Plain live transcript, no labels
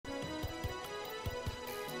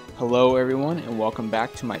Hello everyone and welcome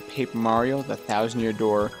back to my Paper Mario The Thousand Year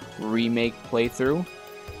Door remake playthrough.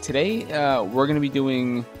 Today we're going to be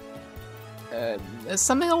doing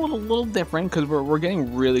something a little different because we're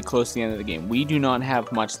getting really close to the end of the game. We do not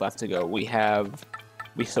have much left to go. We have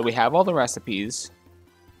all the recipes.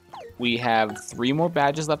 We have 3 more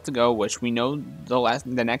badges left to go, which we know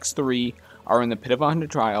the next 3 are in the Pit of 100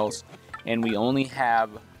 Trials, and we only have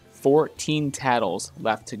 14 tattles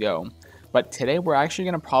left to go. But today we're actually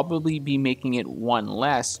going to probably be making it 1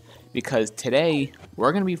 less, because today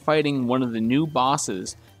we're going to be fighting one of the new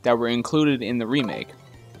bosses that were included in the remake.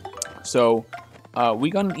 So we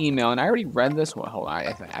got an email, and I already read this. Well, hold on,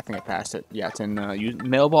 I think I passed it. Yeah, it's in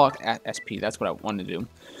mailbox at SP. That's what I wanted to do.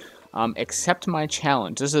 Accept my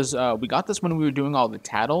challenge. This is we got this when we were doing all the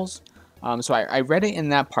tattles. So I read it in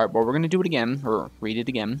that part, but we're going to do it again, or read it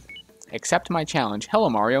again. Accept my challenge. Hello,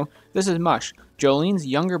 Mario. This is Mush, Jolene's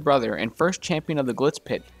younger brother and first champion of the Glitz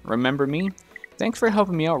Pit. Remember me? Thanks for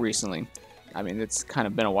helping me out recently. I mean, it's kind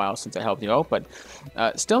of been a while since I helped you out, but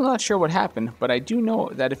still not sure what happened. But I do know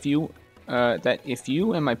that if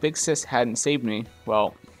you and my big sis hadn't saved me,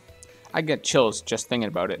 well, I get chills just thinking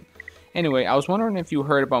about it. Anyway, I was wondering if you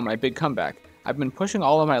heard about my big comeback. I've been pushing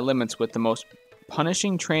all of my limits with the most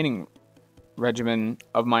punishing training regimen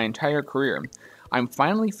of my entire career. I'm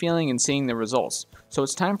finally feeling and seeing the results, so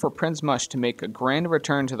it's time for Prince Mush to make a grand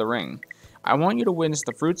return to the ring. I want you to witness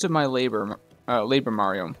the fruits of my labor,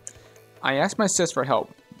 Mario. I asked my sis for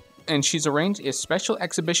help, and she's arranged a special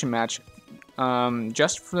exhibition match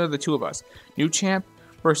just for the 2 of us. New champ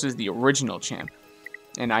versus the original champ.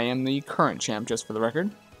 And I am the current champ, just for the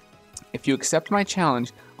record. If you accept my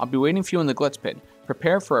challenge, I'll be waiting for you in the Glitz Pit.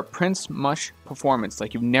 Prepare for a Prince Mush performance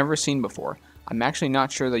like you've never seen before. I'm actually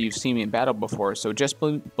not sure that you've seen me in battle before, so just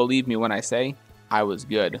believe me when I say I was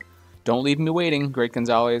good. Don't leave me waiting, Great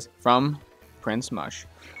Gonzalez, from Prince Mush.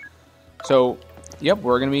 So, yep,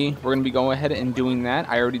 we're gonna be going ahead and doing that.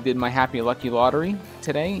 I already did my Happy Lucky Lottery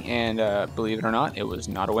today, and believe it or not, it was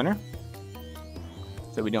not a winner.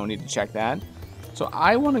 So we don't need to check that. So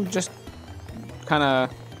I want to just kind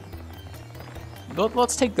of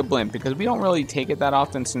let's take the blimp, because we don't really take it that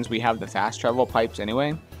often since we have the fast travel pipes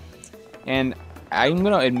anyway. And I'm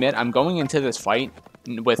gonna admit, I'm going into this fight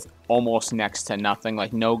with almost next to nothing,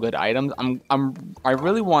 like no good items. I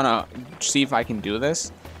really want to see if I can do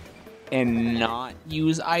this and not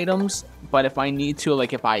use items. But if I need to,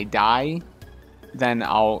 like if I die, then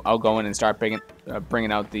I'll go in and start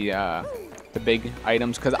bringing out the big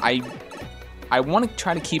items, because I want to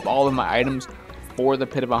try to keep all of my items for the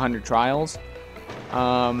Pit of 100 Trials.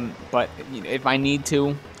 But if I need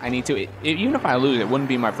to, I need to. Even if I lose, it wouldn't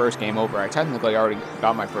be my first game over. I technically already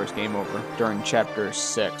got my first game over during Chapter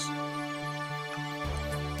 6.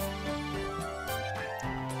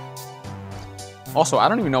 Also, I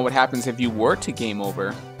don't even know what happens if you were to game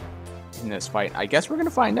over in this fight. I guess we're going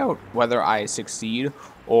to find out whether I succeed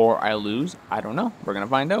or I lose. I don't know. We're going to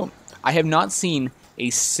find out. I have not seen a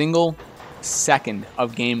single second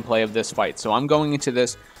of gameplay of this fight, so I'm going into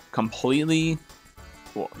this completely...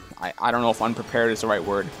 Well, I don't know if unprepared is the right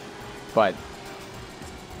word, but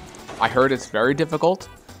I heard it's very difficult,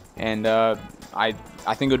 and I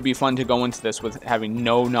think it would be fun to go into this with having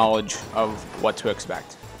no knowledge of what to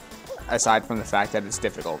expect, aside from the fact that it's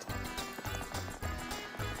difficult.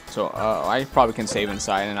 So I probably can save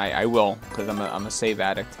inside, and I will, because I'm a save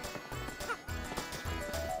addict.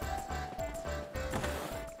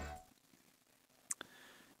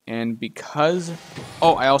 And because,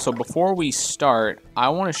 oh, I also, before we start, I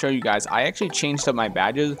want to show you guys, I actually changed up my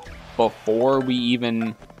badges before we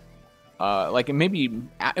even, like maybe,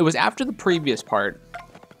 it was after the previous part,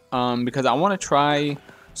 because I want to try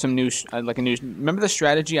some new, remember the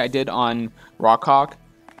strategy I did on Rockhawk,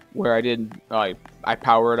 where I did, I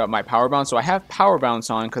powered up my power bounce, so I have power bounce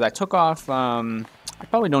on, because I took off, I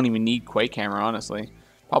probably don't even need Quake Hammer, honestly,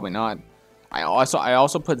 probably not. I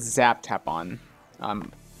also put Zap Tap on,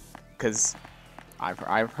 because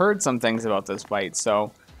I've heard some things about this fight,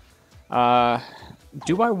 so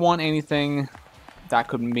do I want anything that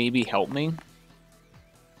could maybe help me?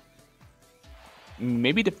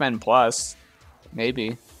 Maybe Defend Plus,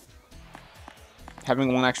 maybe.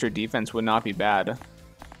 Having 1 extra defense would not be bad.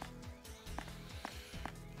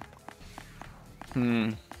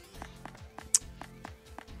 I'm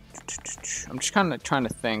just kind of trying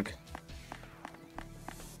to think.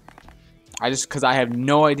 Because I have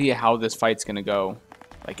no idea how this fight's gonna go,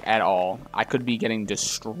 like, at all. I could be getting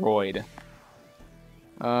destroyed.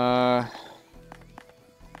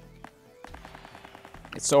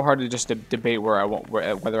 It's so hard to just debate whether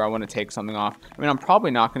I want to take something off. I mean, I'm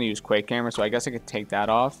probably not going to use Quake Hammer, so I guess I could take that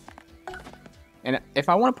off. And if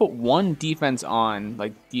I want to put one defense on,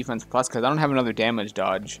 like defense plus, because I don't have another damage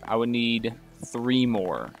dodge, I would need 3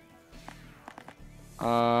 more.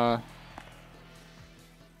 Yeah,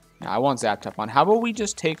 I want Zap Tap on. How about we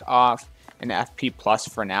just take off an FP plus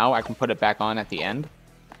for now? I can put it back on at the end.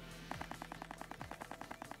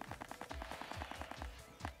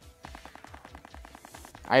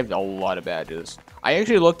 I have a lot of badges. I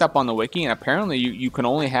actually looked up on the wiki, and apparently you can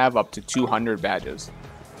only have up to 200 badges.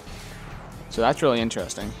 So that's really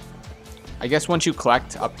interesting. I guess once you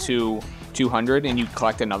collect up to 200 and you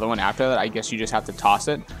collect another one after that, I guess you just have to toss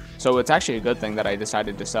it. So it's actually a good thing that I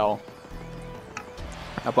decided to sell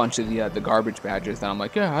a bunch of the garbage badges. Then I'm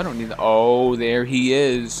like, yeah, I don't need that. Oh, there he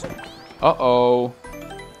is. Uh-oh.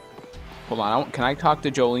 Hold on, can I talk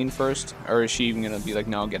to Jolene first? Or is she even gonna be like,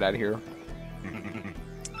 no, get out of here?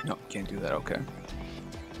 No, can't do that, okay.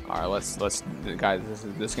 Alright, let's guys, this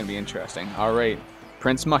is gonna be interesting. Alright.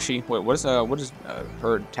 Prince Mushy. Wait, what is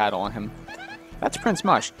her tattle on him? That's Prince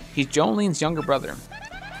Mush. He's Jolene's younger brother.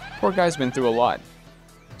 Poor guy's been through a lot.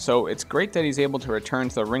 So it's great that he's able to return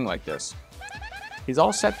to the ring like this. He's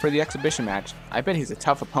all set for the exhibition match. I bet he's a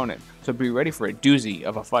tough opponent, so be ready for a doozy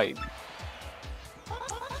of a fight.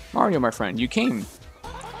 Mario, my friend, you came.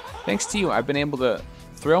 Thanks to you, I've been able to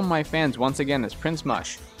thrill my fans once again as Prince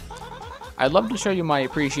Mush. I'd love to show you my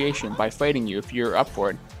appreciation by fighting you if you're up for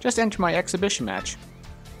it. Just enter my exhibition match.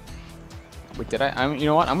 Wait, did I you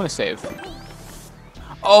know what? I'm gonna save.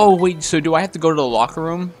 Oh, wait, so do I have to go to the locker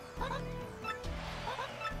room?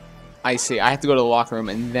 I see. I have to go to the locker room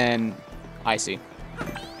and then... I see.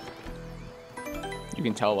 You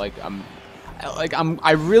can tell,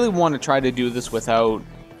 I really want to try to do this without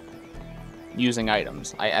using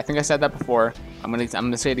items. I think I said that before. I'm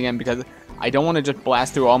gonna say it again because I don't want to just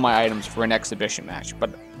blast through all my items for an exhibition match. But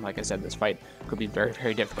like I said, this fight could be very,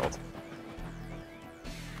 very difficult.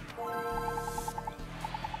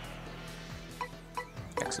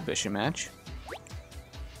 Exhibition match.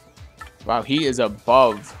 Wow, he is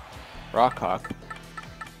above Rockhawk.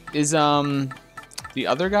 Is the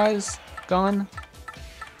other guys gone?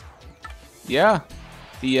 Yeah.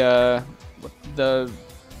 What the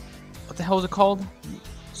hell is it called?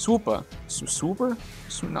 Swooper. Swooper?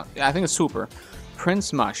 No, I think it's Swooper.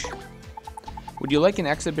 Prince Mush. Would you like an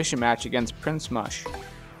exhibition match against Prince Mush?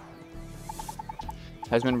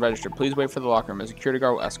 Has been registered. Please wait for the locker room. A security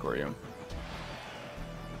guard will escort you.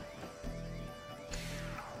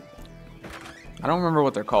 I don't remember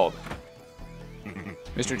what they're called.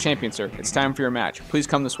 Mr. Champion, sir, it's time for your match. Please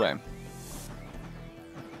come this way.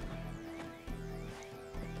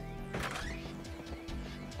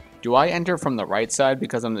 Do I enter from the right side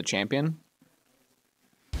because I'm the champion?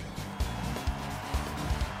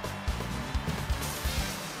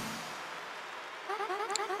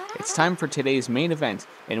 It's time for today's main event,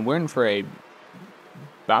 and we're in for a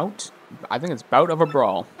bout? I think it's bout of a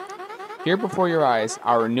brawl. Here before your eyes,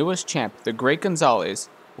 our newest champ, the Great Gonzalez,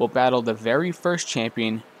 will battle the very first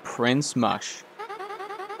champion, Prince Mush.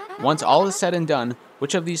 Once all is said and done,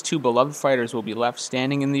 which of these two beloved fighters will be left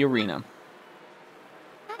standing in the arena?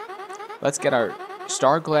 Let's get our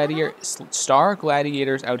star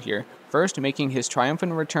gladiators out here. First, making his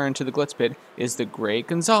triumphant return to the Glitz Pit is the Great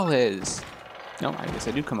Gonzalez. No, I guess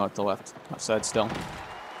I do come out the left side still.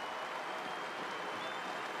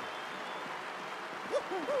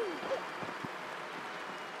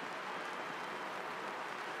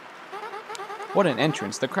 What an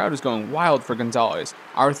entrance. The crowd is going wild for Gonzalez,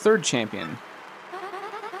 our third champion.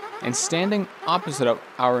 And standing opposite of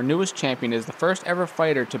our newest champion is the first ever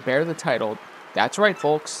fighter to bear the title. That's right,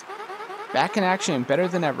 folks. Back in action and better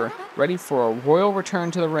than ever, ready for a royal return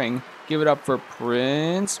to the ring. Give it up for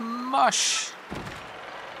Prince Mush.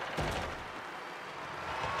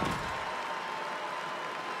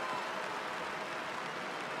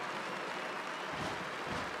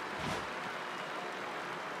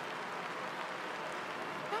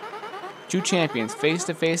 Two champions face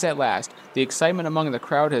to face at last. The excitement among the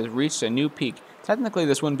crowd has reached a new peak. Technically,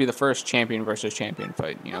 this wouldn't be the first champion versus champion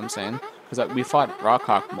fight, you know what I'm saying? Because we fought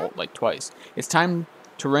Rockhawk like twice. It's time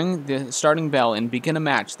to ring the starting bell and begin a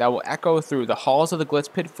match that will echo through the halls of the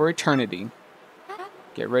Glitz Pit for eternity.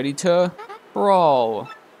 Get ready to brawl.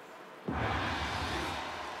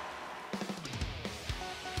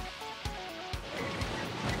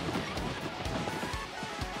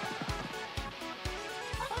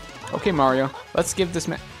 Okay, Mario, let's give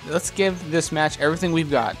this match everything we've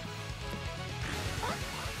got.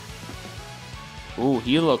 Ooh,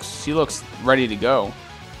 he looks ready to go.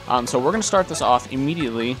 So we're gonna start this off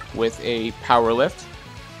immediately with a power lift.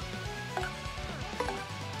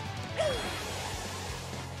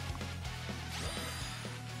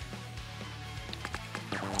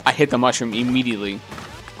 I hit the mushroom immediately.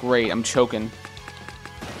 Great, I'm choking.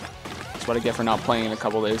 That's what I get for not playing in a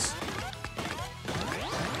couple days.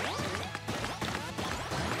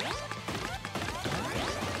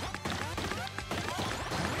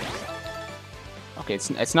 Okay,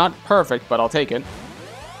 it's not perfect, but I'll take it.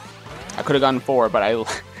 I could have gotten 4, but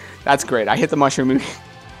that's great. I hit the mushroom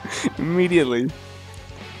immediately.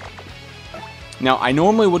 Now, I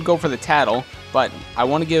normally would go for the tattle, but I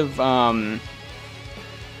want to give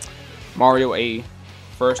Mario a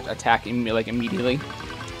first attack immediately.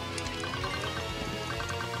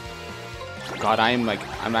 God, I'm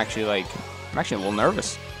actually a little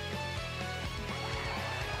nervous.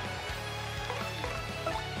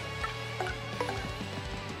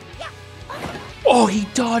 Oh, he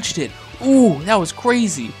dodged it. Ooh, that was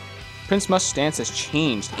crazy. Prince Mush's stance has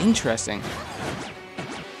changed. Interesting.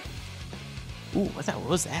 Ooh, what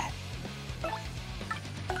was that?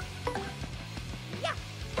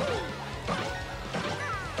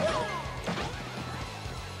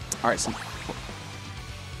 All right,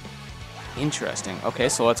 interesting. Okay,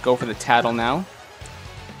 so let's go for the tattle now.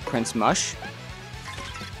 Prince Mush.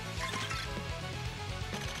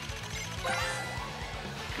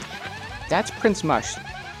 That's Prince Mush,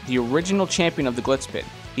 the original champion of the Glitz Pit.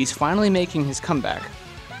 He's finally making his comeback.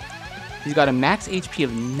 He's got a max HP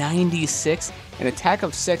of 96, an attack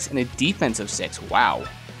of 6, and a defense of 6. Wow.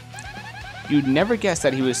 You'd never guess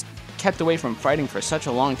that he was kept away from fighting for such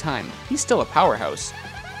a long time. He's still a powerhouse.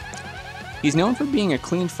 He's known for being a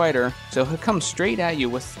clean fighter, so he'll come straight at you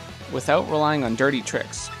without relying on dirty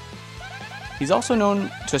tricks. He's also known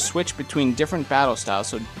to switch between different battle styles,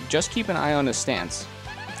 so just keep an eye on his stance.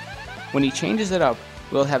 When he changes it up,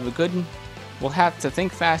 we'll have to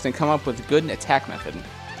think fast and come up with a good attack method.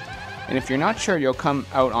 And if you're not sure you'll come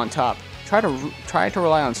out on top, try to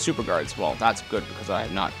rely on super guards. Well, that's good because I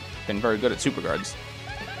have not been very good at super guards.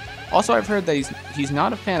 Also, I've heard that he's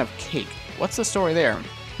not a fan of cake. What's the story there?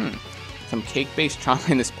 Some cake-based trauma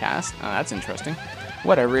in his past? That's interesting.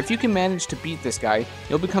 Whatever, if you can manage to beat this guy,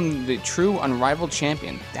 you'll become the true unrivaled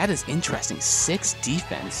champion. That is interesting. 6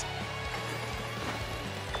 defense.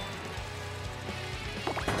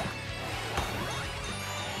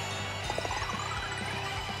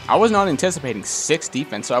 I was not anticipating 6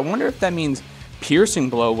 defense, so I wonder if that means piercing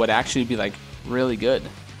blow would actually be like really good.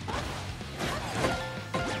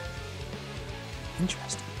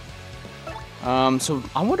 Interesting. So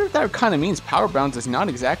I wonder if that kind of means power bounce is not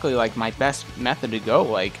exactly like my best method to go.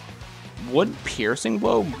 Like, would piercing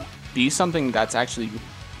blow be something that's actually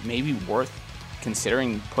maybe worth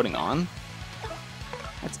considering putting on?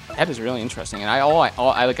 That is really interesting. And I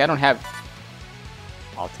don't have.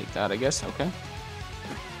 I'll take that, I guess. Okay.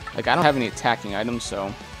 Like, I don't have any attacking items,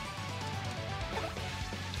 so.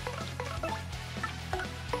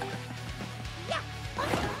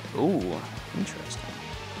 Ooh, interesting.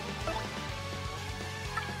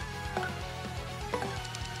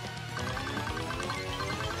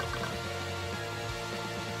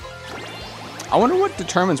 I wonder what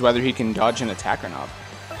determines whether he can dodge an attack or not.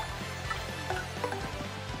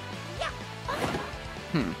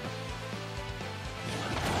 Ooh,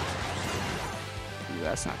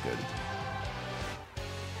 that's not good.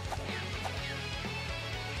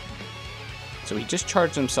 So he just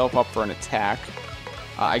charged himself up for an attack.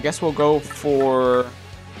 I guess we'll go for...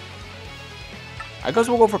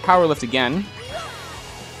 Power Lift again.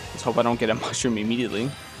 Let's hope I don't get a mushroom immediately.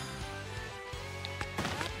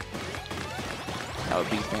 That would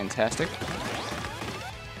be fantastic.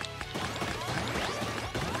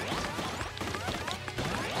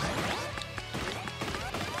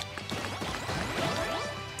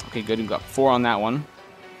 Okay, good. We got 4 on that one.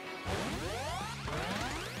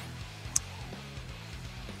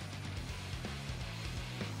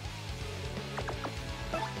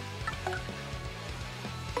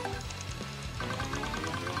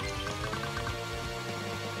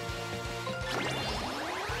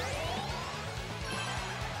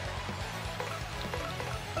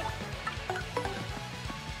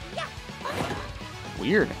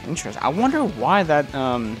 Weird. Interesting. I wonder why that,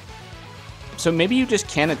 so maybe you just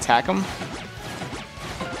can't attack him?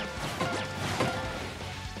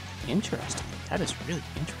 Interesting. That is really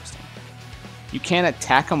interesting. You can't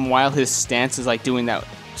attack him while his stance is like doing that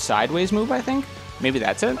sideways move, I think? Maybe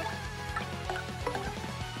that's it?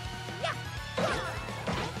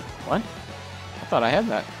 What? I thought I had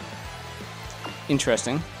that.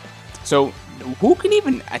 Interesting. So, who can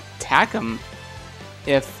even attack him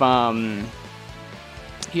if,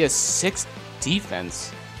 he has 6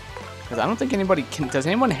 defense? Because I don't think anybody can... Does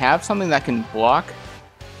anyone have something that can block?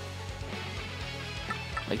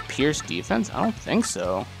 Like pierce defense? I don't think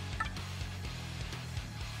so.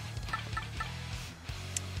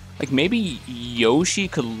 Like, maybe Yoshi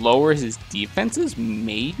could lower his defenses?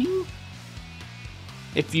 Maybe?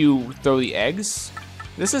 If you throw the eggs?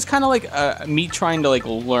 This is kind of like me trying to, like,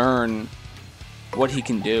 learn what he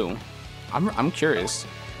can do. I'm curious.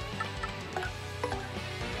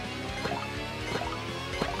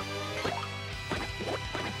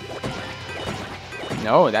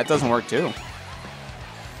 No, that doesn't work too.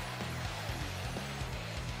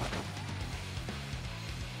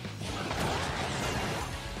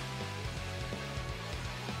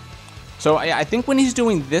 So I think when he's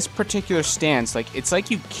doing this particular stance, like, it's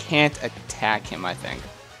like you can't attack him, I think.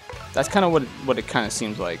 That's kind of what it kind of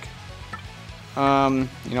seems like.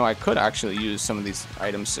 You know, I could actually use some of these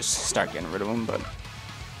items to start getting rid of them,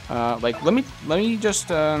 but like, let me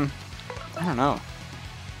just I don't know.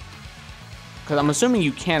 Cuz I'm assuming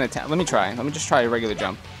you can't attack. Let me just try a regular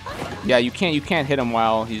jump. Yeah, you can't hit him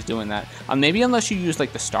while he's doing that. Maybe unless you use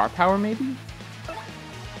like the star power maybe?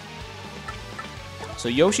 So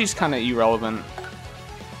Yoshi's kind of irrelevant.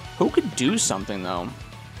 Who could do something though?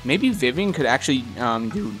 Maybe Vivian could actually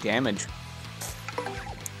do damage.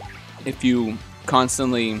 If you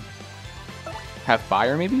constantly have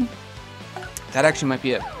fire, maybe? That actually might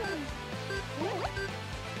be it.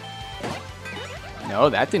 No,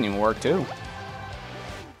 that didn't even work too.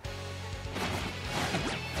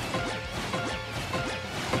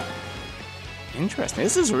 Interesting.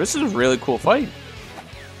 This is a really cool fight.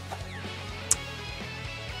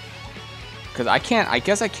 Because I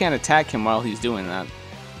guess I can't attack him while he's doing that.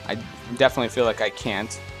 I definitely feel like I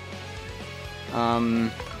can't.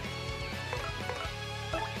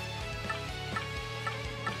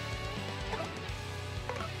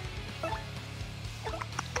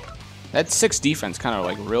 That 6 defense kind of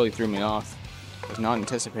like really threw me off. I was not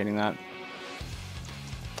anticipating that.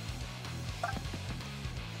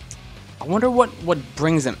 I wonder what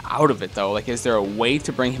brings him out of it though. Like, is there a way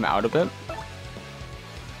to bring him out of it?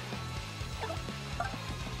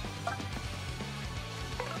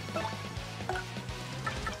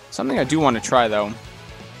 Something I do want to try though.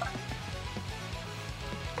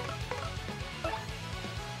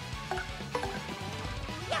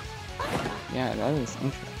 Yeah, that is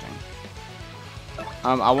interesting.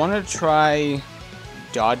 I want to try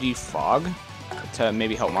Dodgy Fog to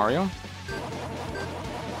maybe help Mario.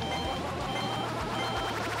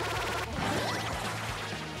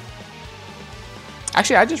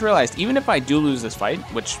 Actually, I just realized, even if I do lose this fight,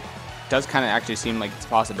 which does kind of actually seem like it's a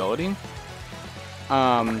possibility.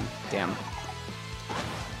 Damn.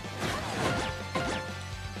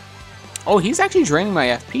 Oh, he's actually draining my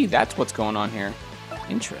FP. That's what's going on here.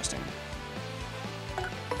 Interesting.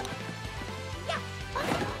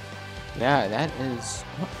 Yeah, that is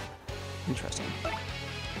interesting.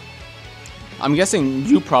 I'm guessing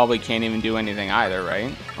you probably can't even do anything either,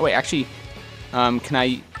 right? Oh wait, actually, can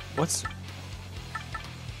I? What's?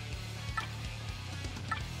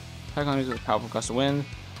 Attack on with a powerful gust of wind.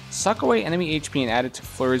 Suck away enemy HP and add it to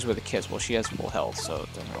flurries with a kiss. Well, she has full health, so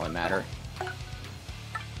it doesn't really matter.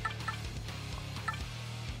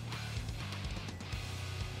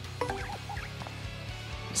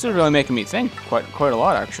 This is really making me think quite a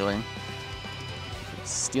lot, actually.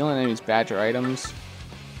 Stealing enemies' badger items.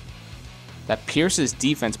 That pierces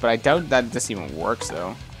defense, but I doubt that this even works,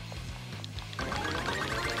 though.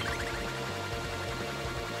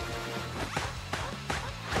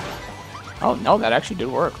 Oh, no, that actually did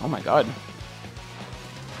work. Oh, my God.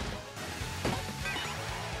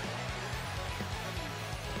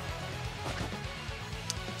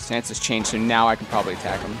 Stance has changed, so now I can probably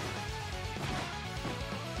attack him.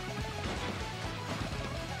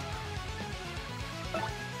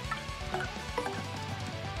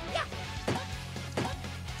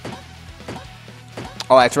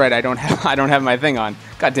 Oh, that's right. I don't have my thing on.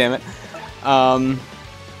 God damn it.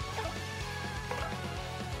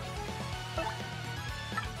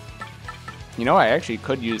 You know, I actually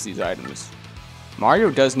could use these items.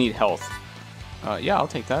 Mario does need health. Yeah, I'll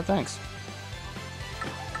take that. Thanks.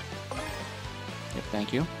 Yep,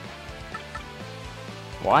 thank you.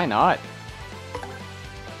 Why not?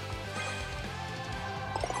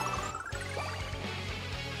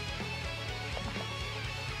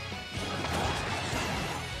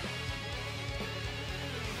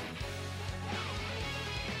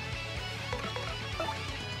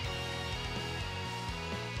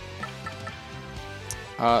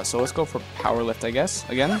 So let's go for power lift, I guess,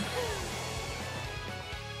 again.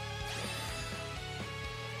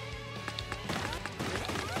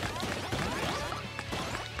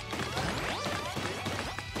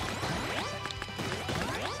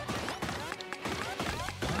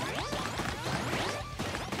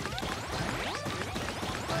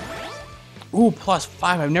 Ooh, +5.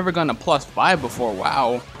 I've never gotten a +5 before.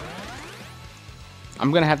 Wow.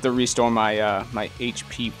 I'm gonna have to restore my my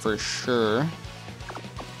HP for sure.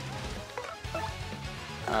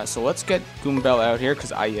 So let's get Goombell out here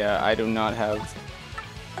because I do not have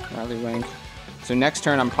rally rank. So next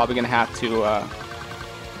turn I'm probably gonna have to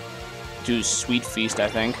do Sweet Feast, I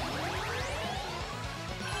think.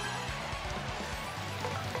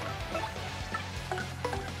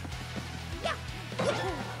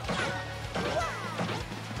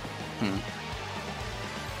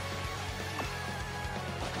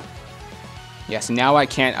 Yes, now I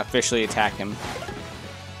can't officially attack him.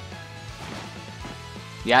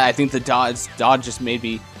 Yeah, I think the dodge just made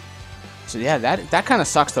me. So yeah, that kind of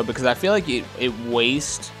sucks though, because I feel like it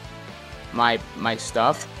wastes my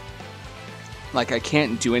stuff. Like I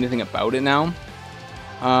can't do anything about it now.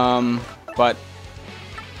 But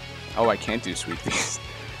oh, I can't do Sweet Feast.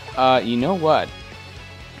 You know what?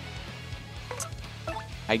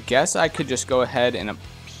 I guess I could just go ahead and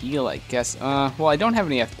appeal. I guess. Well, I don't have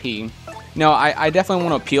any FP. No, I definitely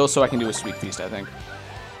want to appeal so I can do a Sweet Feast, I think.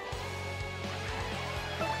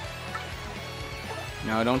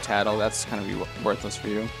 No, don't tattle. That's kind of be worthless for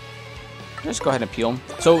you. Just go ahead and appeal.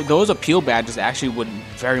 So those appeal badges actually would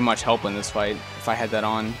very much help in this fight if I had that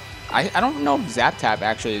on. I don't know if Zap Tap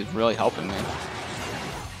actually is really helping me.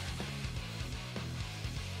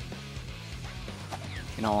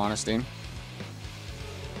 In all honesty.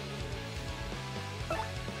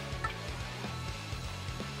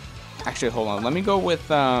 Actually, hold on. Let me go with,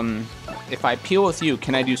 if I peel with you,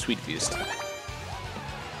 can I do Sweet Feast?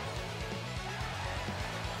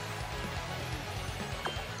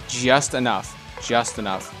 Just enough. Just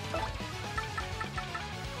enough.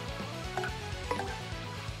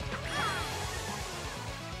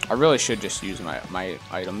 I really should just use my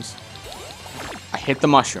items. I hit the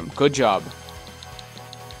mushroom. Good job.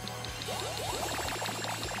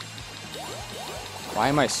 Why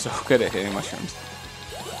am I so good at hitting mushrooms?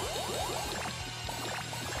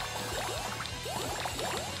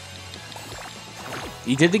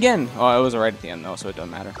 He did it again. Oh, it was right at the end though, so it doesn't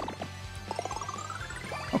matter.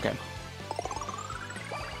 Okay.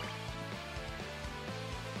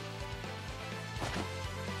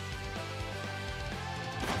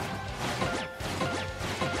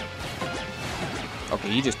 Okay,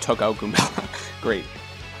 he just took out Goombella. Great.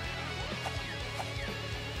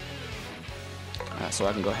 So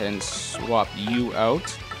I can go ahead and swap you out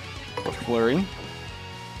for Flurry.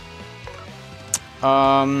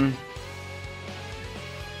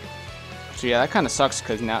 So yeah, that kind of sucks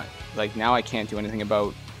because now I can't do anything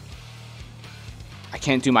about. I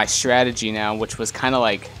can't do my strategy now, which was kind of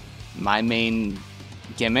like my main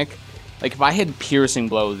gimmick. Like if I had Piercing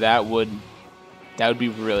Blow, that would be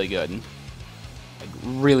really good. Like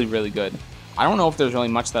really, really good. I don't know if there's really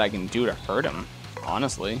much that I can do to hurt him,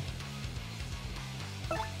 honestly.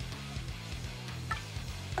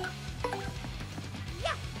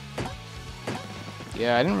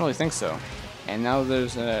 Yeah, I didn't really think so. And now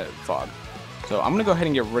there's a fog. So I'm gonna go ahead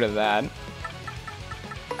and get rid of that.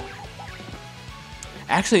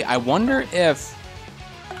 Actually, I wonder if,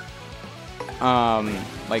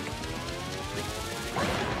 like,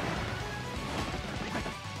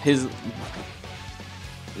 his,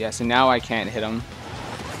 yeah, so now I can't hit him.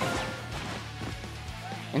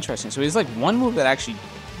 Interesting. So he's like one move that actually you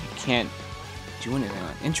can't do anything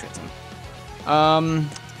on. Interesting. I'm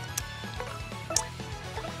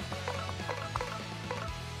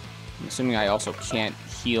assuming I also can't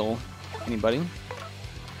heal anybody.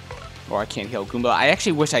 Or I can't heal Goomba. I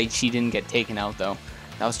actually wish she didn't get taken out, though.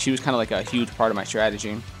 She was kind of like a huge part of my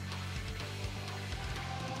strategy.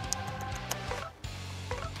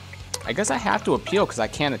 I guess I have to appeal because I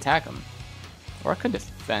can't attack him. Or I could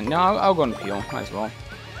defend. No, I'll go and appeal. Might as well.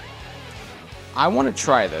 I want to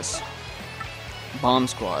try this. Bomb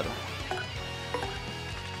Squad.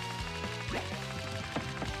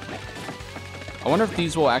 I wonder if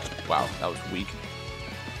these will actually... Wow, that was weak.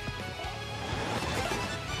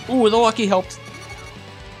 Ooh, the lucky helped.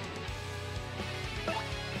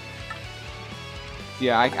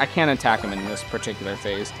 Yeah, I can't attack him in this particular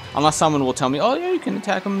phase. Unless someone will tell me, oh yeah, you can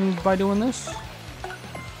attack him by doing this.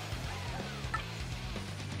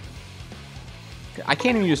 I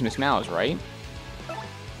can't even use Miss Mouse, right?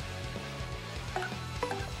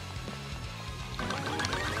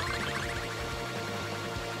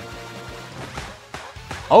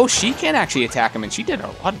 Oh, she can actually attack him, and she did a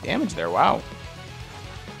lot of damage there. Wow.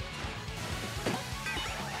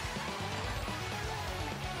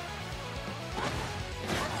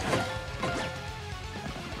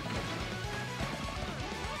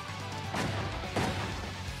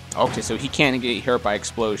 Okay, so he can't get hurt by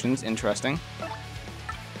explosions. Interesting.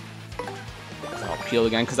 So I'll peel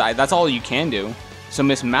again, because that's all you can do. So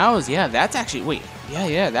Miss Mouse, yeah, that's actually... Wait,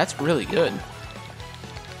 yeah, that's really good.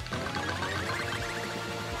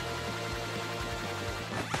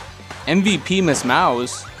 MVP Miss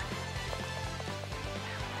Mouse.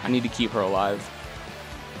 I need to keep her alive.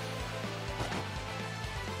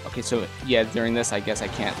 Okay, so yeah, during this, I guess I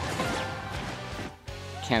can't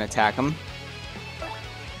attack him.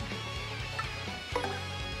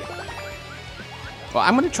 Well,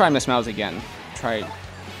 I'm gonna try Miss Mouse again. Try,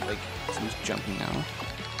 like, so he's jumping now.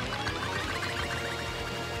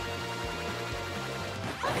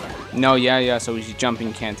 No, yeah, so he's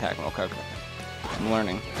jumping, can't attack him. Okay. I'm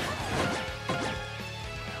learning.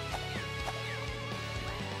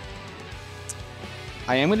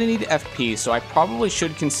 I am gonna need FP, so I probably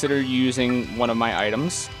should consider using one of my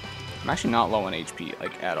items. I'm actually not low on HP,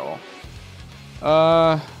 like, at all.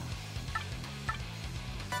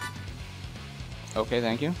 Okay,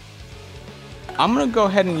 thank you. I'm gonna go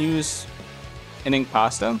ahead and use an ink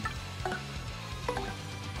pasta.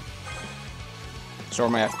 Store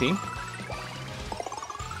my FP.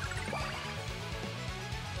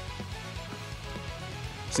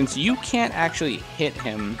 Since you can't actually hit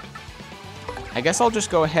him, I guess I'll just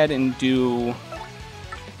go ahead and do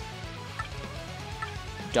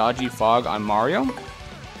Dodgy Fog on Mario.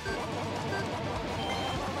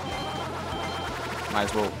 Might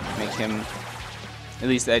as well make him at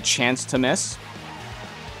least a chance to miss.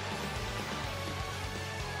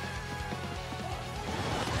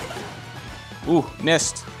 Ooh,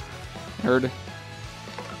 missed. Nerd.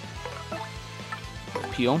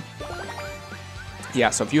 Appeal. Yeah,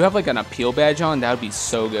 so if you have like an appeal badge on, that would be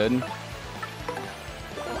so good.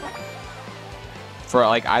 For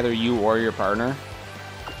like either you or your partner.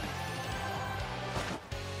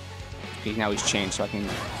 Okay, now he's changed, so I can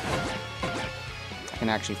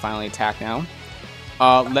actually finally attack now.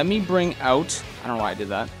 Let me bring out... I don't know why I did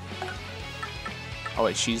that. Oh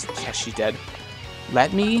wait, she's dead.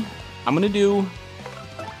 I'm gonna do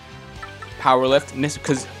Power Lift,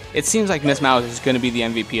 because it seems like Miss Mouse is gonna be the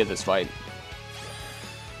MVP of this fight.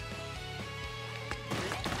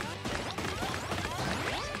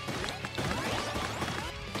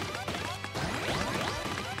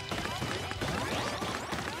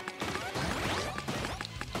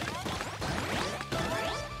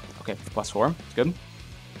 Okay, +4. Good.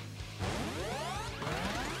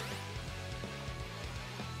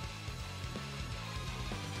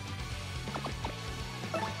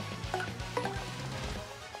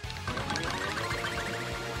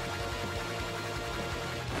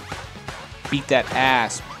 Beat that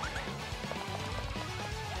ass.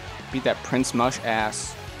 Beat that Prince Mush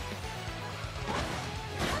ass.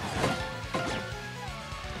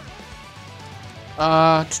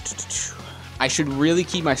 I should really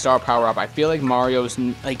keep my star power up. I feel like Mario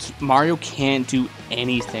can't do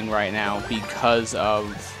anything right now because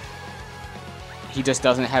of he just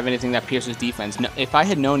doesn't have anything that pierces defense. No, if I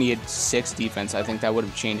had known he had 6 defense, I think that would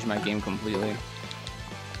have changed my game completely.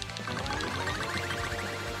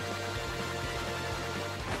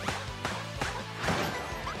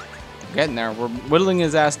 Getting there. We're whittling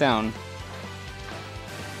his ass down.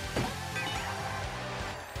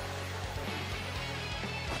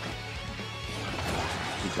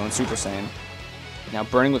 He's going Super Saiyan. Now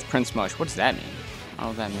burning with Prince Mush. What does that mean? I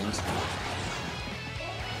don't know what that means.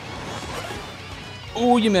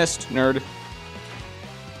 Ooh, you missed, nerd.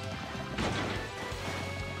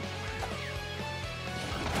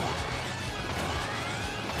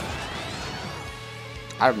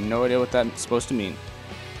 I have no idea what that's supposed to mean.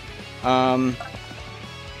 So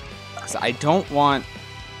I don't want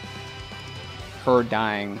her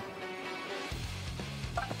dying.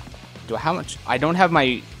 How much? I don't have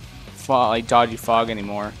my Dodgy Fog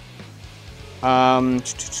anymore. We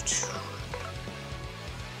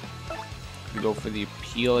go for the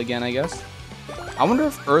appeal again, I guess. I wonder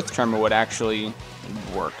if Earth Tremor would actually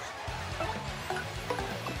work.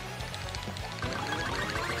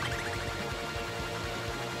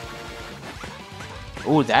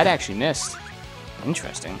 Ooh, that actually missed.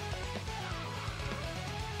 Interesting.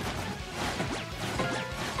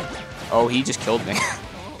 Oh, he just killed me.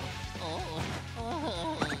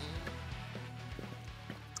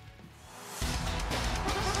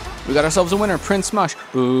 We got ourselves a winner, Prince Mush.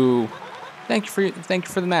 Boo. Thank you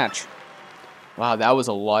for the match. Wow, that was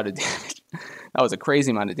a lot of damage. That was a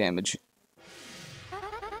crazy amount of damage.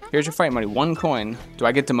 Here's your fight money, 1 coin. Do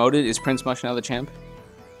I get demoted? Is Prince Mush now the champ?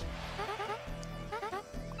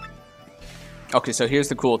 Okay, so here's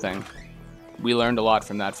the cool thing. We learned a lot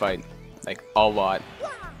from that fight. Like, a lot.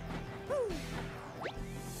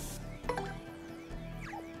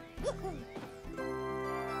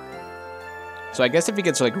 So I guess if he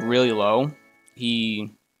gets like really low, he...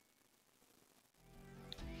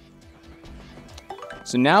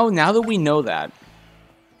 So now that we know that,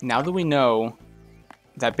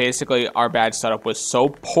 that basically our badge setup was so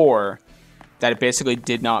poor that it basically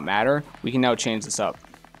did not matter, we can now change this up.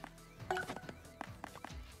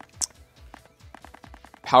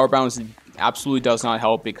 Power bounce absolutely does not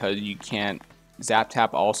help because you can't. Zap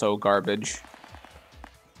tap also garbage.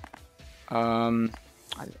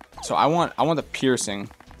 So I want the piercing.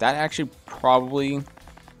 That actually probably,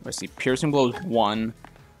 let's see, piercing blow is 1.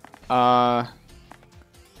 What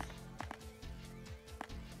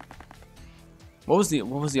was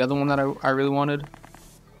the other one that I really wanted?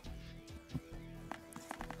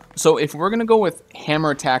 So if we're gonna go with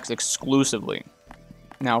hammer attacks exclusively,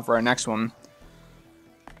 now for our next one,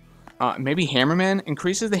 maybe Hammerman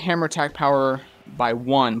increases the hammer attack power by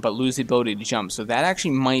 1, but lose the ability to jump. So that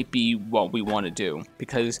actually might be what we want to do,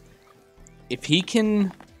 because if he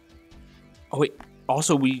can... Oh wait,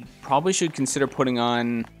 also we probably should consider putting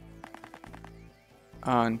on...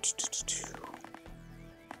 What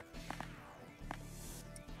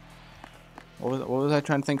was I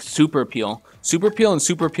trying to think? Super Appeal. Super Appeal and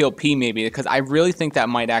Super Appeal P maybe, because I really think that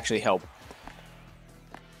might actually help.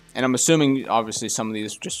 And I'm assuming, obviously, some of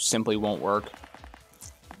these just simply won't work.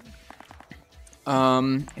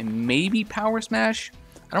 And maybe Power Smash?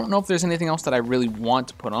 I don't know if there's anything else that I really want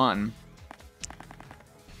to put on.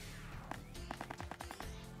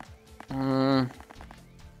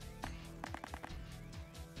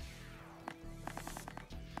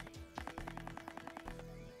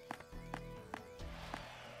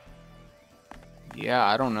 Yeah,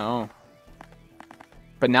 I don't know.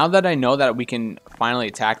 But now that I know that we can finally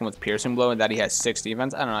attack him with Piercing Blow and that he has 6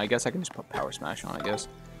 defense, I don't know. I guess I can just put Power Smash on, I guess.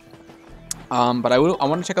 But I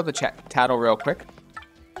want to check out the Tattle real quick.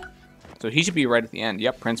 So he should be right at the end.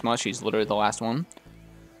 Yep, Prince Mush. He's literally the last one.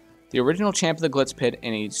 The original champ of the Glitz Pit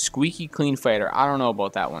and a squeaky clean fighter. I don't know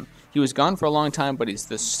about that one. He was gone for a long time, but he's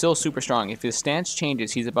still super strong. If his stance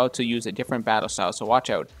changes, he's about to use a different battle style, so watch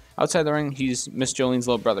out. Outside the ring, he's Miss Jolene's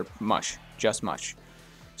little brother, Mush. Just Mush.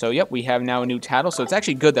 So, yep, we have now a new Tattle, so it's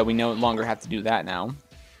actually good that we no longer have to do that now.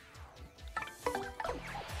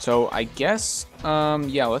 So, I guess,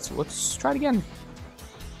 yeah, let's try it again.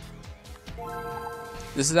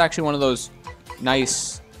 This is actually one of those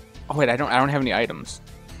nice... Oh, wait, I don't have any items.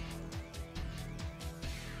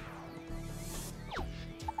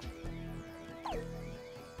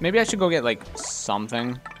 Maybe I should go get, like,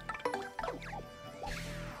 something.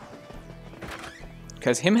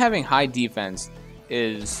 Because him having high defense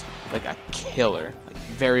is, like, a killer. Like,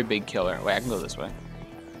 very big killer. Wait, I can go this way.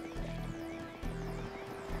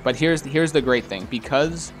 But here's the great thing.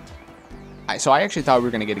 Because... So I actually thought we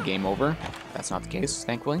were going to get a game over. That's not the case,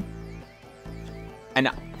 thankfully. And,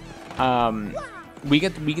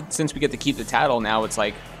 since we get to keep the Tattle, now it's,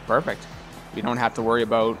 like, perfect. We don't have to worry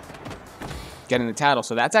about... getting the Tattle,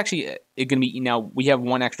 so that's actually gonna be, now we have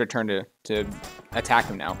 1 extra turn to attack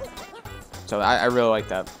him now, so I really like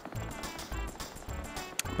that.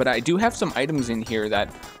 But I do have some items in here that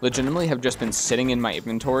legitimately have just been sitting in my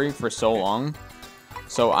inventory for so long,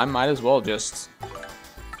 so I might as well just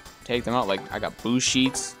take them out. Like, I got boost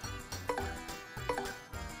sheets.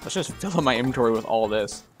 Let's just fill up my inventory with all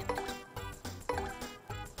this.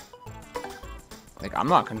 Like, I'm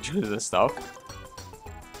not gonna use this stuff.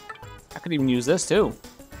 I could even use this too.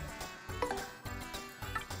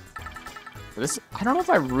 But this, I don't know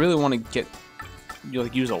if I really want to get,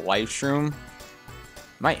 like, use a life shroom.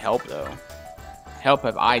 Might help though. Help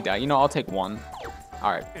if I die. You know, I'll take 1.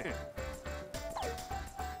 All right.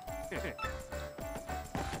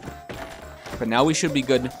 But now we should be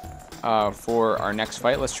good for our next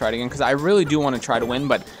fight. Let's try it again, because I really do want to try to win,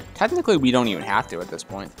 but technically we don't even have to at this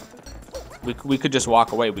point. We could just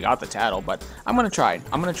walk away. We got the Tattle, but I'm going to try.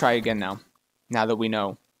 I'm going to try again now. Now that we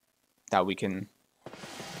know that we can...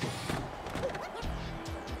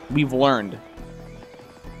 We've learned.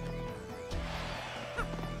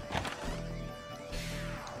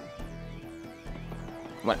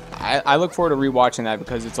 But I look forward to rewatching that,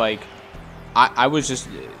 because it's like... I was just...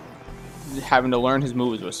 having to learn his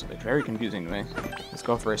moves was, like, very confusing to me. Let's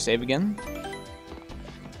go for a save again.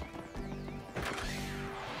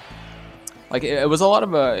 Like, it was a lot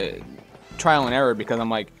of a trial and error, because I'm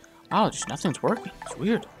like, oh, just nothing's working. It's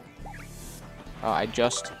weird. I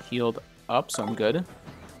just healed up, so I'm good.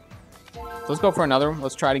 So let's go for another.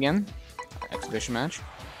 Let's try it again. Exhibition match.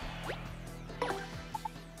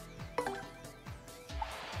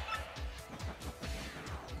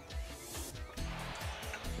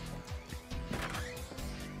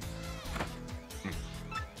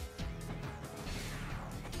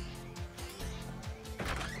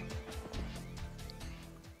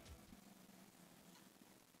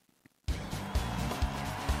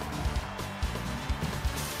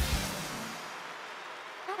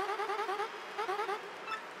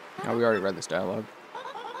 Oh, we already read this dialogue.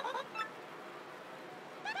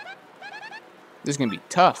 This is gonna be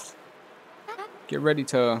tough. Get ready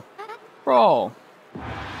to brawl.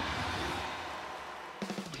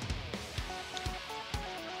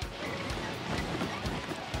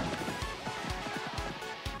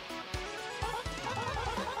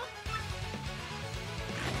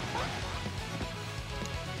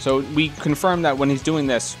 So we confirm that when he's doing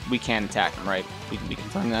this, we can attack him, right? We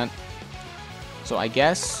confirm that. So I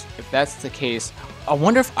guess if that's the case, I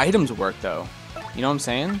wonder if items work though. You know what I'm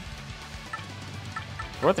saying?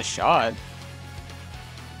 Worth a shot.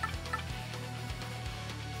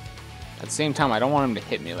 At the same time, I don't want him to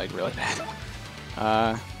hit me like really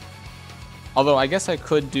bad. Although I guess I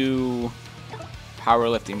could do power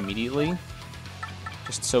lift immediately,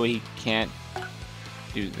 just so he can't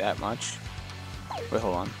do that much. Wait,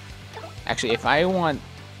 hold on. Actually, if I want,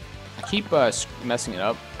 I keep messing it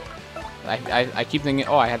up. I keep thinking,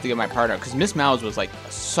 oh, I have to get my part out because Miss Mouse was like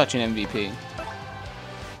such an MVP.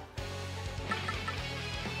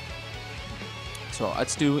 So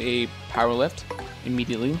let's do a power lift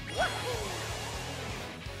immediately.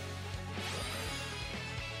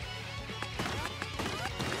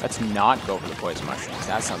 Let's not go for the poison mushrooms.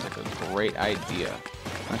 That sounds like a great idea.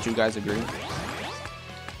 Don't you guys agree?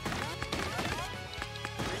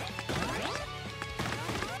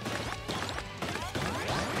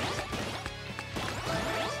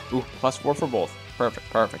 Ooh, +4 for both. Perfect,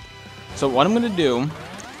 perfect. So what I'm going to do,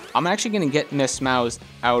 I'm actually going to get Miss Mouse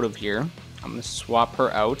out of here. I'm going to swap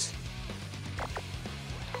her out.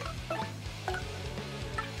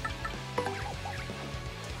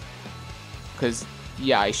 Because,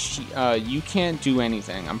 yeah, you can't do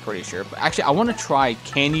anything, I'm pretty sure. But actually, I want to try,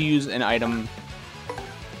 can you use an item?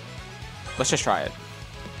 Let's just try it.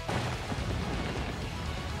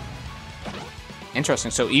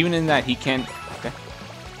 Interesting. So even in that, he can't... Okay.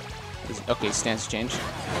 Okay, stance change.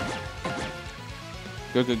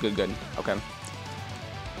 Good, good, good, good. Okay.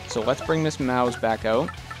 So let's bring Miss Mouse back out.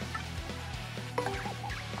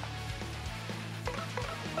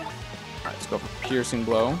 Alright, let's go for piercing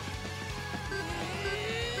blow.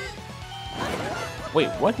 Wait,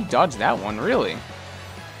 what? He dodged that one, really?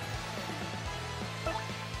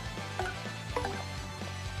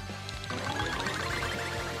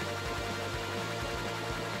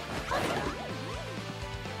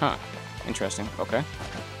 Huh. Interesting. Okay.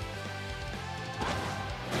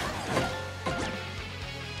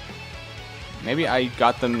 Maybe I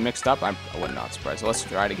got them mixed up. I would not surprise. Let's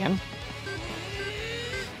try it again.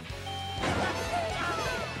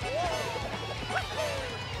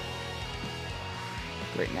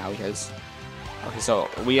 Great, now he has... Okay, so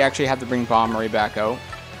we actually have to bring Bombery back out,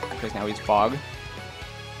 because now he's Fog.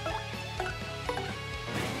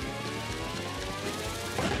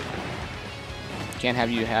 Can't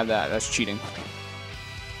have you have that. That's cheating.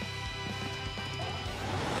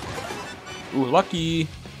 Ooh, lucky!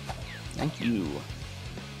 Thank you.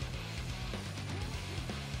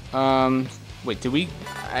 Wait, did we...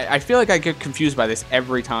 I feel like I get confused by this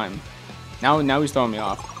every time. Now he's throwing me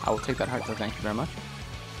off. I will take that heart, though. Thank you very much.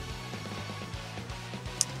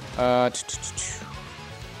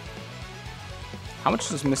 How much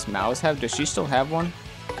does Miss Mouse have? Does she still have one?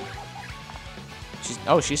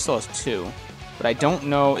 She still has 2. But I don't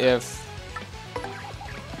know if...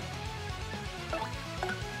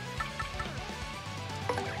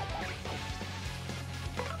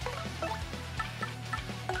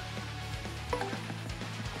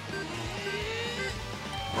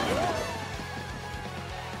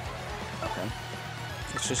 Okay.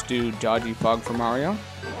 Let's just do Dodgy Fog for Mario.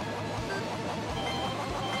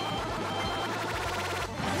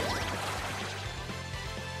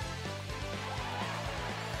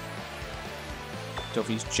 So if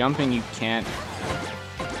he's jumping, you can't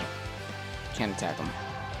attack him.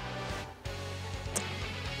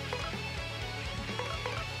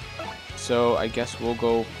 So I guess we'll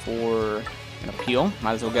go for an appeal.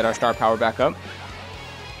 Might as well get our star power back up.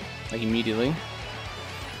 Like immediately.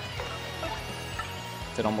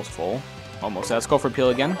 Is it almost full? Almost. Let's go for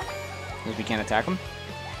appeal again. Because we can't attack him.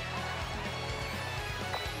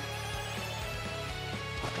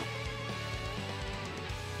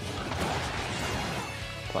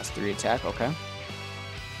 +3 attack, okay.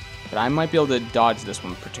 But I might be able to dodge this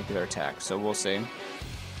one particular attack, so we'll see.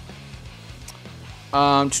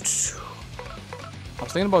 I was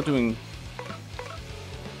thinking about doing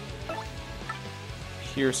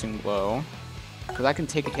piercing blow, because I can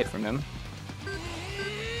take a hit from him.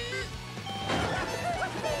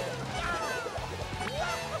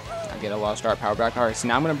 I get a lot of star power back. Alright, so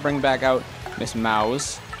now I'm going to bring back out Miss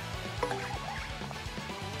Mouse.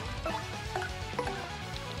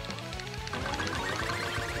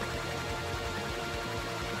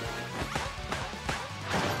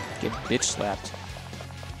 Bitch slapped.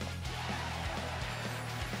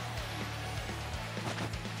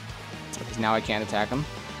 Because now I can't attack him.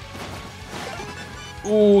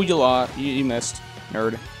 Ooh, you lost. You missed.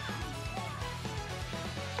 Nerd.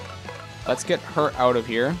 Let's get her out of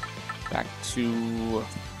here. Back to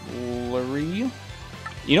Flurry.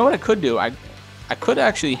 You know what I could do? I could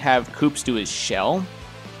actually have Koops do his shell.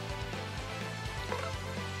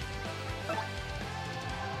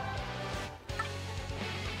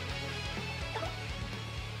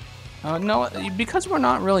 No, because we're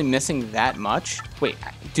not really missing that much. Wait,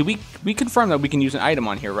 do we confirm that we can use an item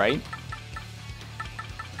on here, right?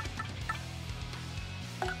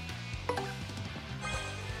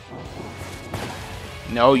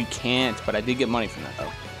 No, you can't, but I did get money from that,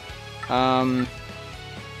 though.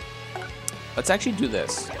 Let's actually do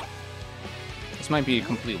this. This might be a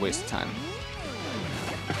complete waste of time.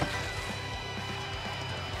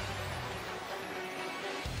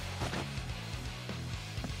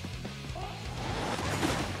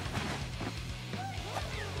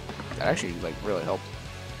 That actually, like, really helped.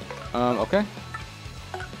 Okay.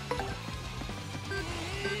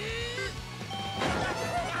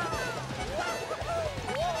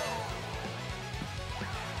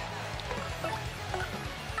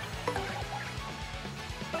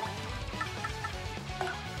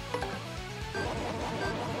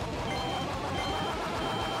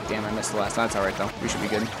 Damn, I missed the last time. That's alright, though. We should be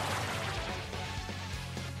good.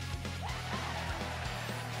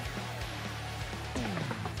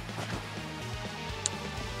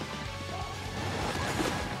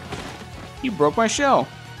 You broke my shell.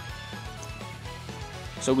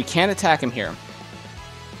 So we can't attack him here.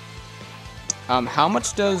 How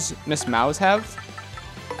much does Miss Mouse have?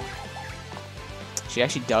 She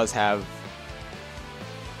actually does have...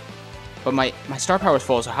 But my star power is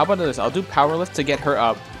full, so how about this? I'll do Power Lift to get her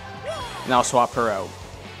up, and I'll swap her out.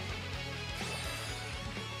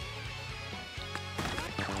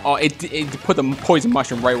 Oh, it put the poison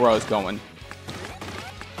mushroom right where I was going.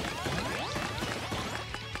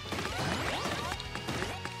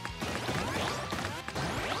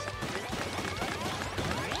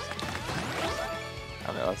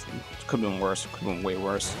 Okay, could have been worse. Could have been way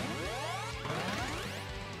worse.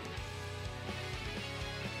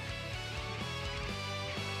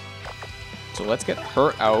 So let's get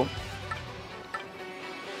her out.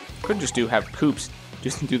 Could just have Koops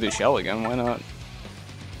just do the shell again. Why not?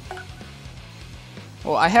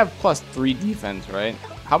 Well, I have +3 defense, right?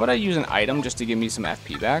 How about I use an item just to give me some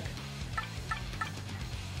FP back?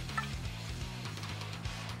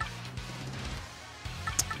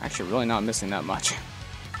 Actually, really not missing that much.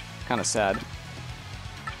 Kind of sad.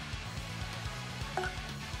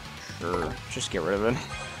 Sure, just get rid of it.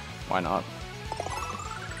 Why not?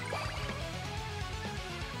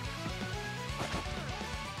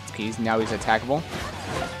 Okay, now he's attackable.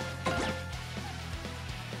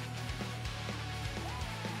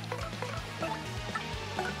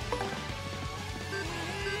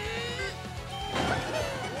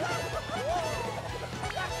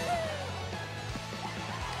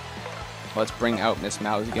 Let's bring out Miss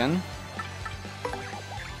Mouse again.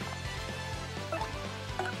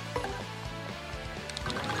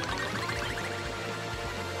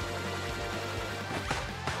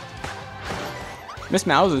 Miss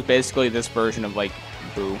Mouse is basically this version of, like,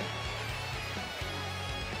 Boo.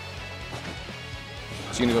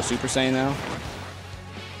 Is he gonna go Super Saiyan now?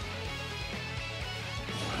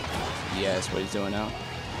 Yeah, that's what he's doing now.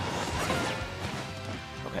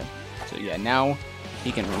 Okay, so yeah, now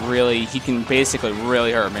he can basically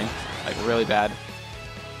really hurt me, like really bad.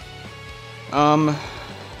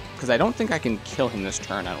 Because I don't think I can kill him this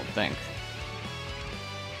turn, I don't think.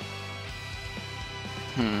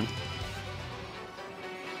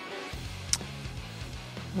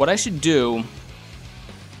 What I should do...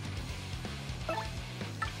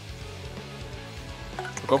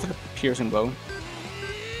 Go for the piercing bow.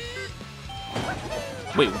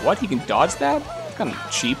 Wait, what? He can dodge that? It's kind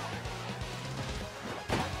of cheap.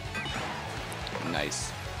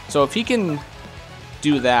 Nice. So if he can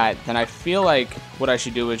do that, then I feel like what I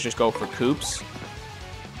should do is just go for Koops.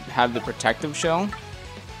 Have the protective shell.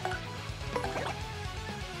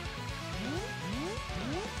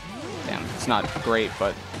 Damn, it's not great,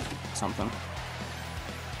 but something.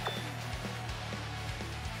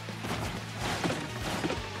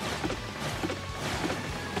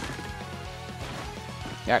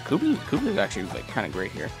 Yeah, Koopa is actually like kind of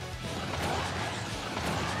great here.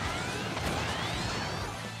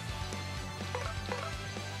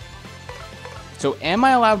 So am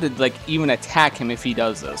I allowed to like even attack him if he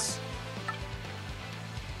does this?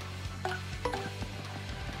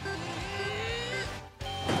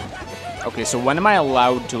 Okay, so when am I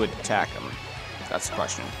allowed to attack him? That's the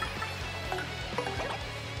question.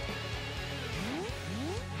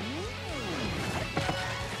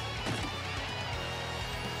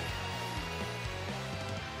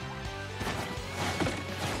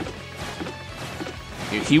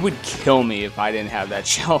 Dude, he would kill me if I didn't have that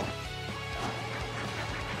shell.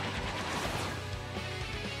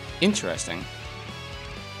 Interesting.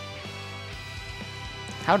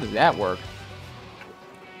 How does that work?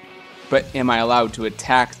 But am I allowed to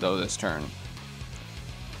attack, though, this turn?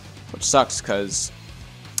 Which sucks, because...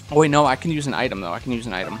 Oh, wait, no, I can use an item, though. I can use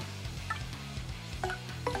an item.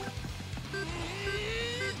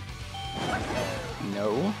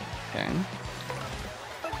 No. Okay.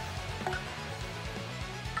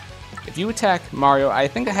 If you attack Mario, I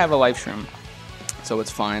think I have a life stream, so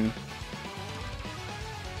it's fine.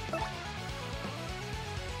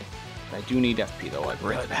 I do need FP, though, like,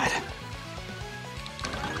 really bad.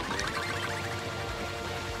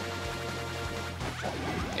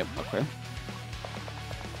 Yep, okay.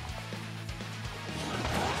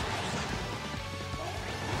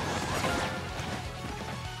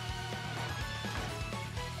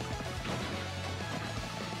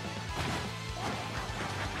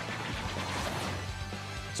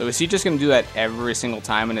 So is he just going to do that every single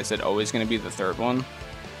time, and is it always going to be the third one?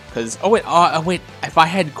 Because, oh wait, if I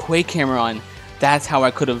had Quake Hammer on, that's how I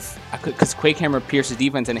could have, because Quake Hammer pierces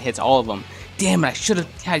defense and it hits all of them. Damn it, I should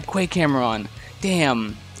have had Quake Hammer on.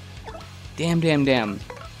 Damn. Damn.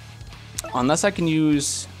 Unless I can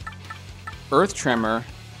use Earth Tremor,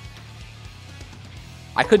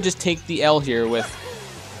 I could just take the L here with,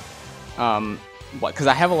 what, because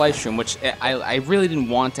I have a life stream, which I really didn't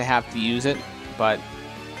want to have to use it, but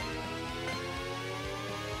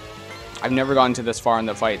I've never gotten to this far in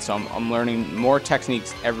the fight, so I'm learning more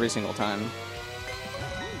techniques every single time.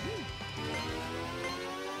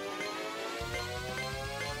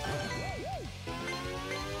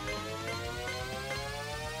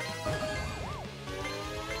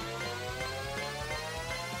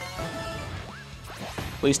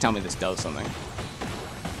 Please tell me this does something.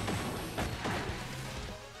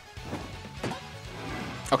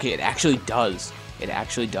 Okay, it actually does. It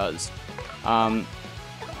actually does.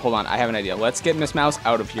 Hold on, I have an idea. Let's get Miss Mouse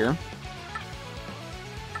out of here.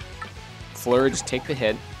 Flurry, just take the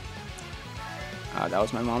hit. That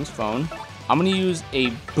was my mom's phone. I'm gonna use a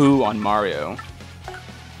boo on Mario.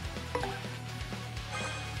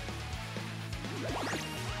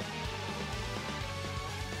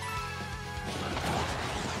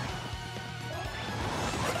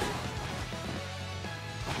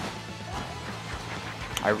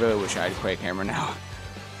 I really wish I had Quake Hammer now.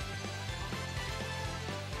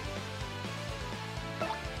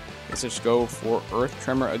 Let's just go for Earth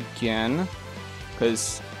Tremor again,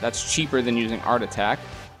 because that's cheaper than using Art Attack.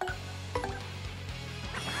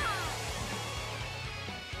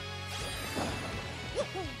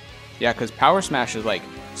 Yeah, because Power Smash is like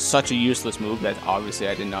such a useless move that obviously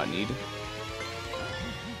I did not need.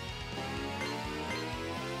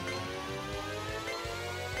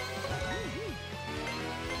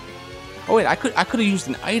 Oh wait, I could have used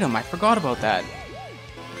an item. I forgot about that.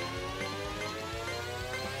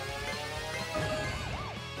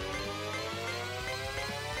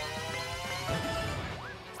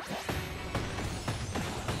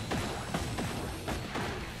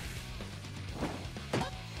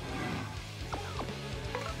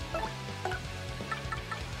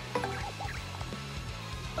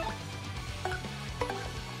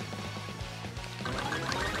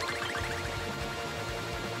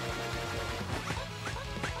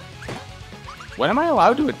 When am I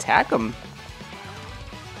allowed to attack him?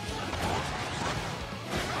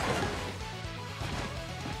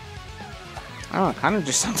 I don't know, it kind of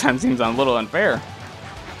just sometimes seems a little unfair.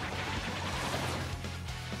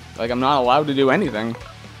 Like I'm not allowed to do anything.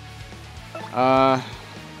 You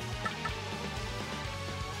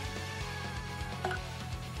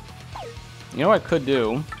know what I could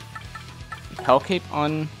do? Hell Cape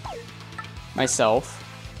on myself.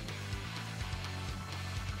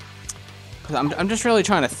 I'm just really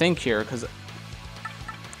trying to think here, because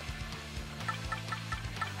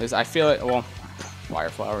I feel it. Well, Fire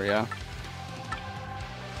Flower, yeah.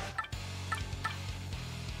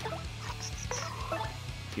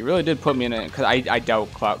 You really did put me in it, because I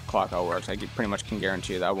doubt Clock Out works. I pretty much can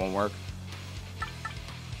guarantee you that won't work.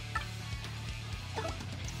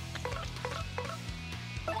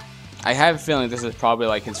 I have a feeling this is probably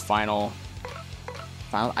like his final.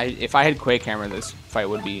 If I had Quake Hammer, this fight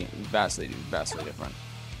would be vastly different.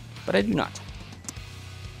 But I do not.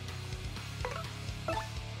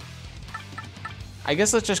 I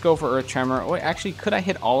guess let's just go for Earth Tremor. Wait, actually, could I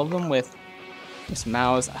hit all of them with This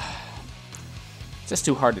mouse, it's just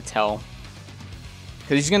too hard to tell.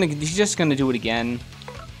 Cause he's just gonna do it again.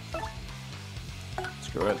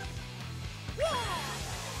 Screw it.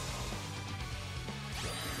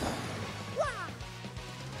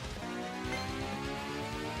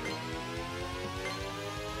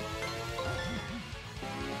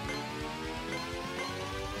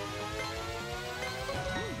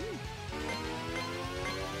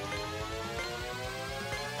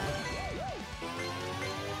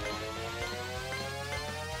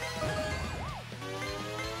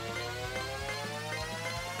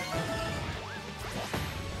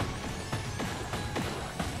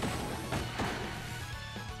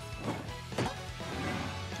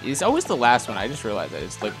 It's always the last one. I just realized that.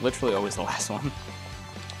 It's like literally always the last one.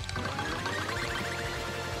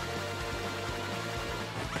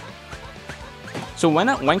 So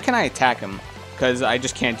when can I attack him? Because I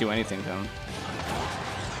just can't do anything to him.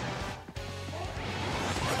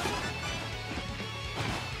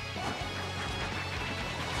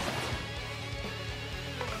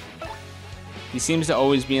 He seems to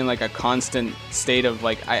always be in like a constant state of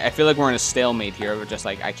like, I feel like we're in a stalemate here, but just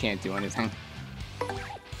like I can't do anything.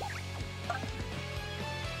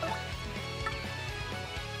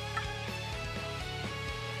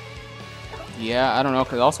 Yeah, I don't know,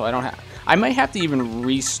 because also I don't have... I might have to even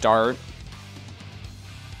restart.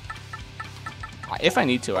 If I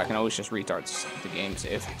need to, I can always just restart the game,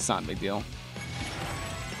 save. It's not a big deal.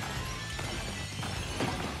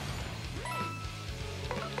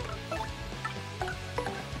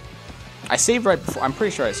 I saved right before... I'm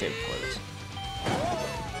pretty sure I saved before this.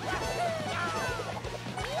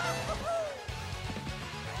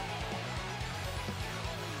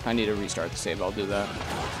 If I need to restart the save, I'll do that.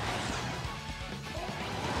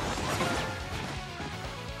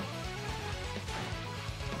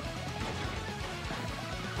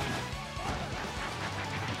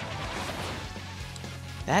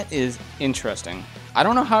 That is interesting. I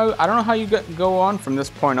don't know how you go on from this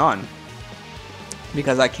point on,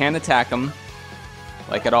 because I can't attack him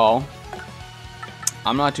like at all.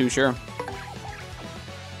 I'm not too sure.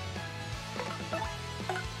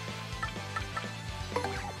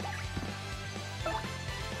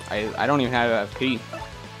 I don't even have FP.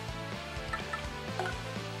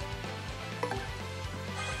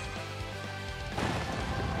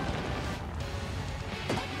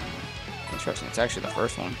 Interesting. It's actually the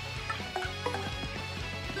first one.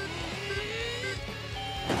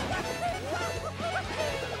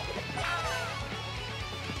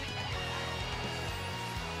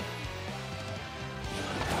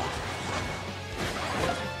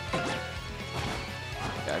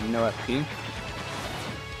 Got no FP.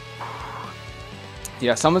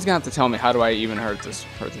 Yeah, someone's gonna have to tell me how do I even hurt this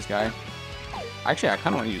guy. Actually, I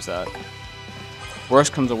kind of want to use that.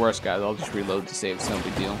 Worst comes to worst, guys. I'll just reload the save. It's no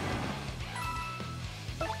big deal.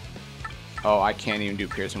 Oh, I can't even do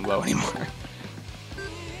piercing blow anymore.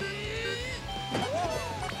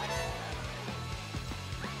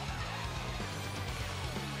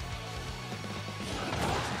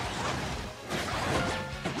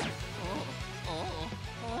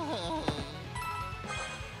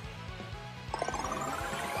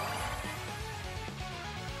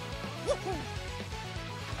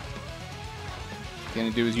 Gonna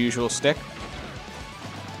do his usual stick.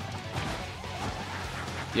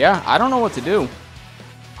 Yeah, I don't know what to do.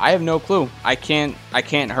 I have no clue. I can't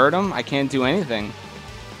hurt him. I can't do anything.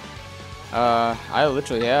 I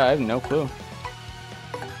literally, yeah, I have no clue.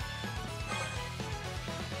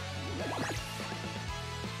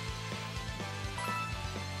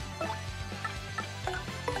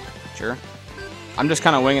 Sure. I'm just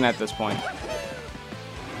kind of winging at this point.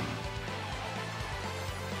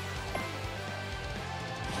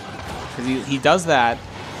 Because he does that.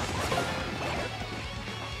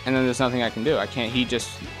 And then there's nothing I can do. I can't, I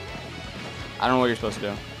don't know what you're supposed to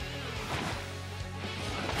do.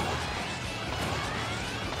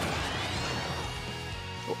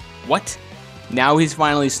 What? Now he's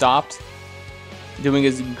finally stopped doing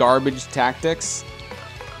his garbage tactics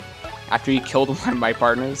after he killed one of my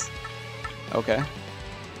partners? Okay.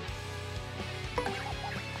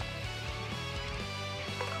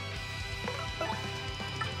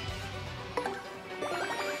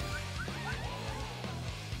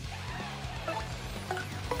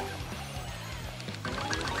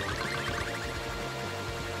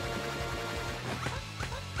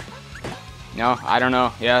 No, I don't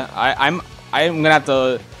know. Yeah, I'm gonna have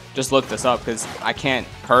to just look this up because I can't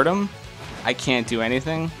hurt him. I can't do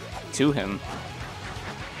anything to him.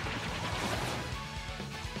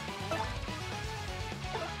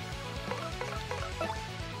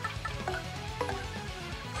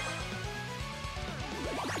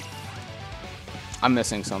 I'm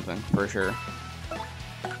missing something for sure.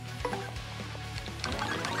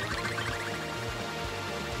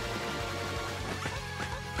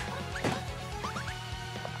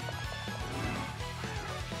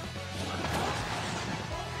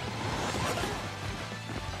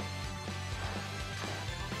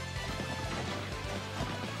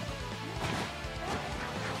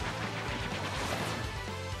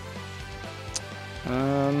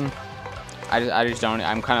 I just don't.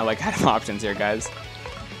 I'm kind of like out of options here, guys.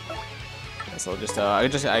 So just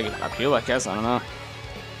I appeal, I guess. I don't know.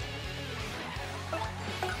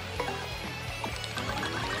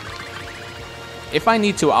 If I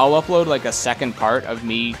need to, I'll upload like a second part of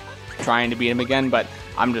me trying to beat him again. But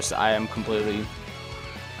I am completely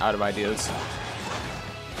out of ideas.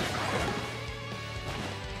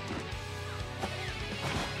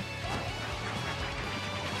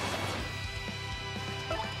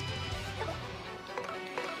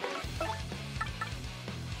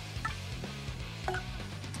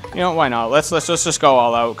 You know, why not? Let's just go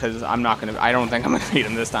all out, because I don't think I'm gonna beat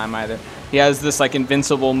him this time either. He has this like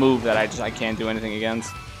invincible move that I can't do anything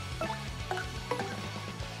against.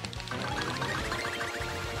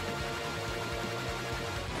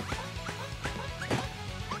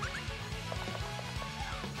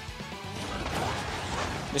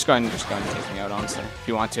 Just go ahead and take me out, honestly, if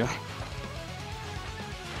you want to.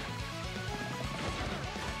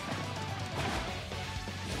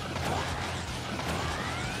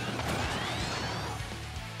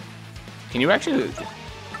 Can you actually?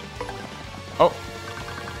 Oh,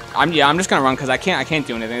 I'm just gonna run because I can't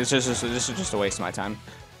do anything. This is just a waste of my time.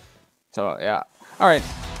 So yeah, all right.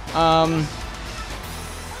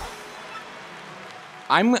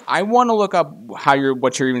 I want to look up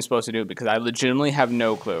what you're even supposed to do, because I legitimately have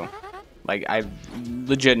no clue. Like, I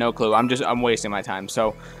legit no clue. I'm wasting my time.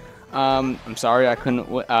 So I'm sorry I couldn't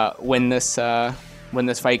win this fight,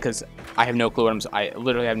 because I have no clue I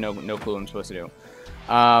literally have no clue what I'm supposed to do.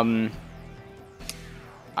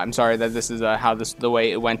 I'm sorry that this is the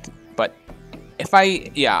way it went, but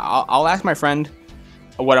I'll ask my friend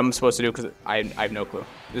what I'm supposed to do, because I have no clue.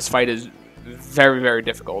 This fight is very, very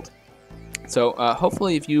difficult. So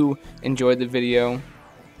hopefully if you enjoyed the video,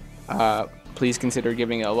 please consider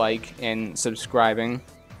giving it a like and subscribing.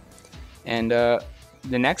 And the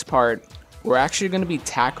next part, we're actually going to be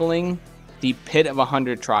tackling the Pit of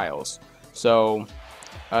 100 Trials. So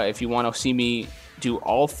if you want to see me do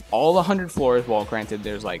all the 100 floors, well, granted,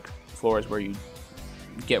 there's like floors where you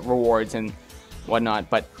get rewards and whatnot,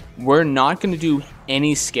 but we're not going to do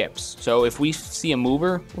any skips. So if we see a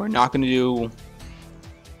mover, we're not going to do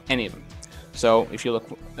any of them. So if you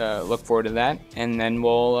look forward to that, and then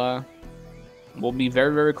we'll be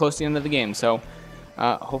very, very close to the end of the game. So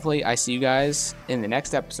hopefully I see you guys in the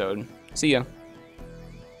next episode. See ya.